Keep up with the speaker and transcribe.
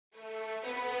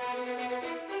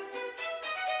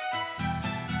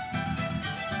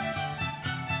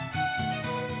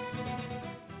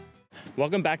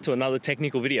Welcome back to another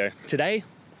technical video. Today,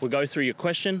 we'll go through your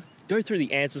question, go through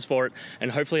the answers for it,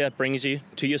 and hopefully that brings you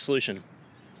to your solution.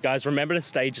 Guys, remember to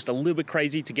stay just a little bit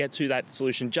crazy to get to that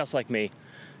solution just like me.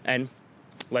 And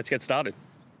let's get started.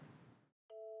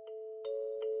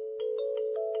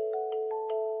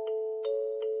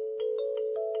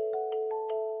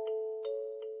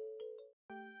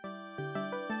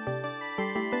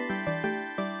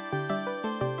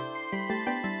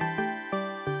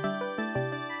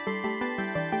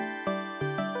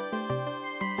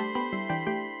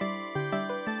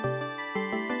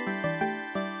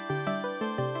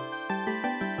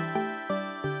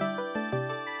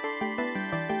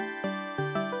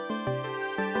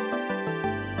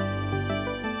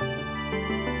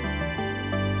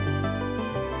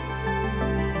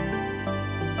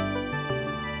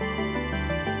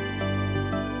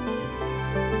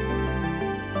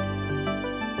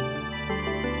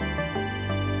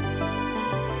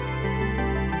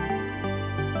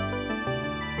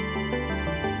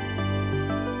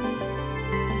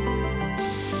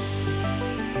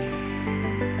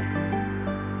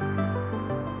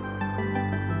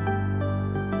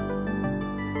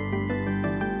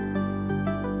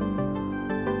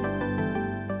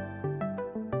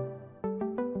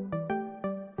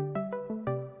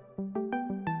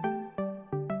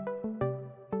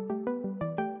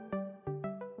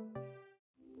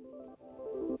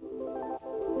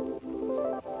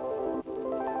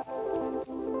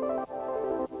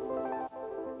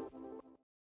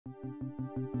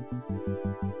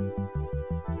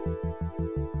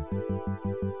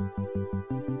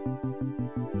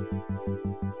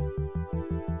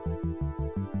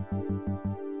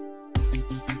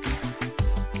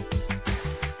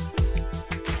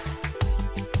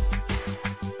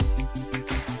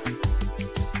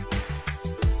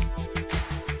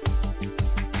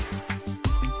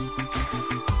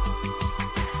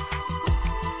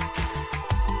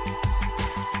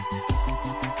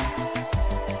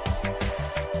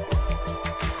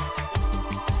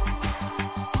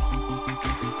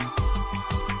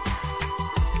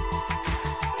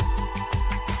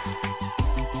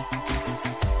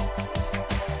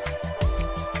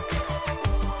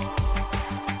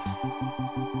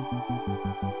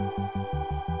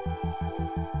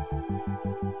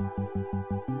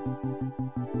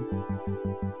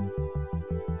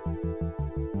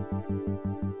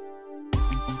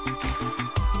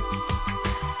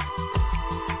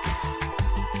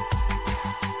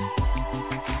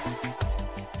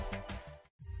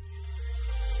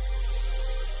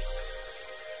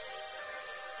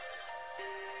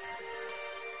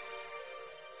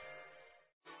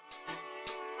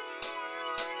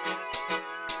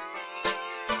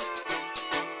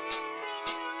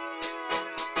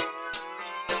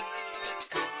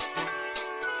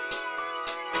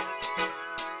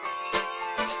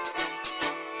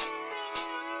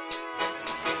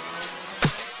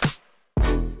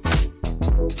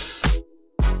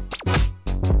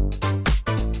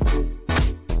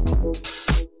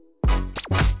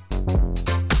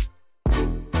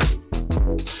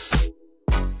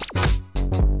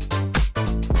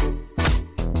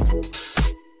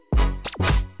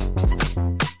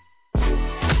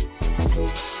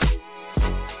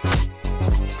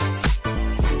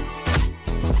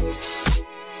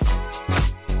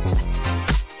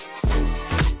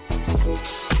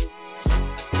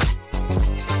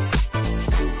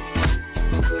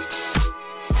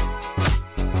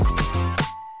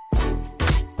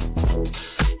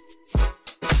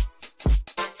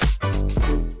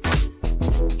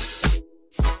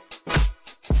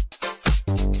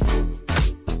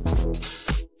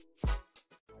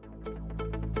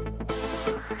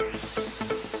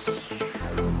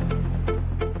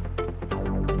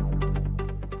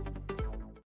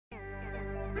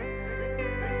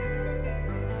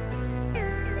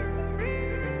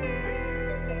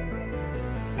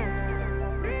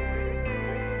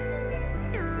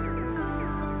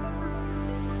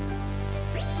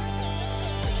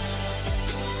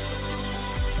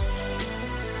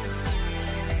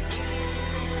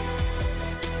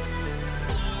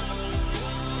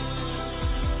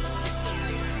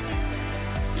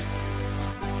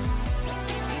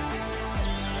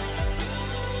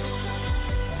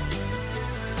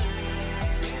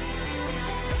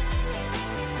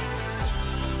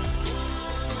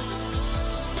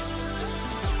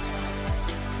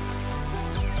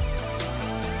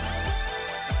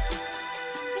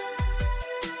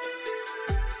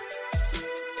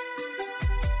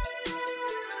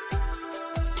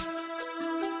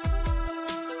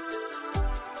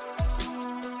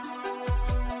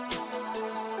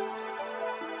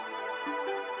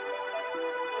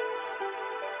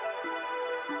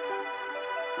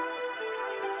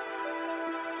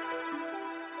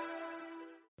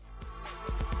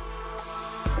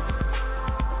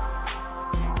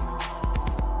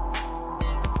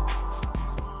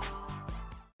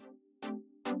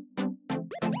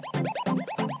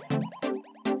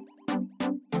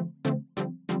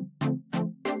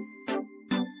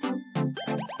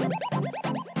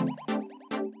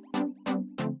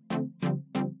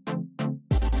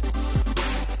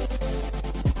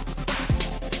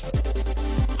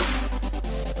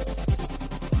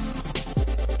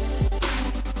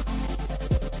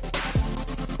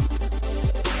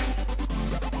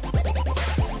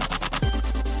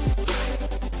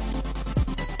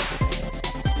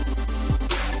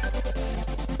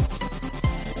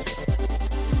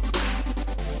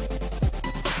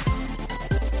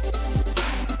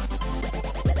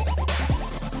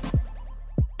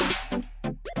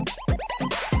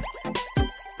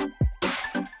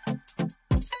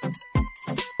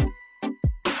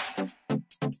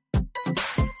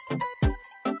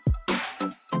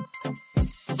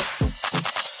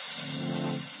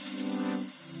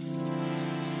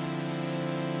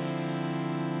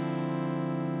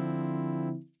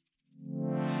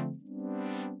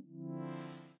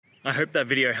 I hope that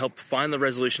video helped find the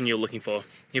resolution you're looking for.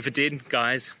 If it did,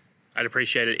 guys, I'd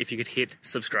appreciate it if you could hit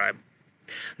subscribe.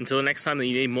 Until the next time that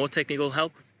you need more technical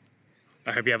help,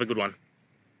 I hope you have a good one.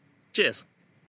 Cheers.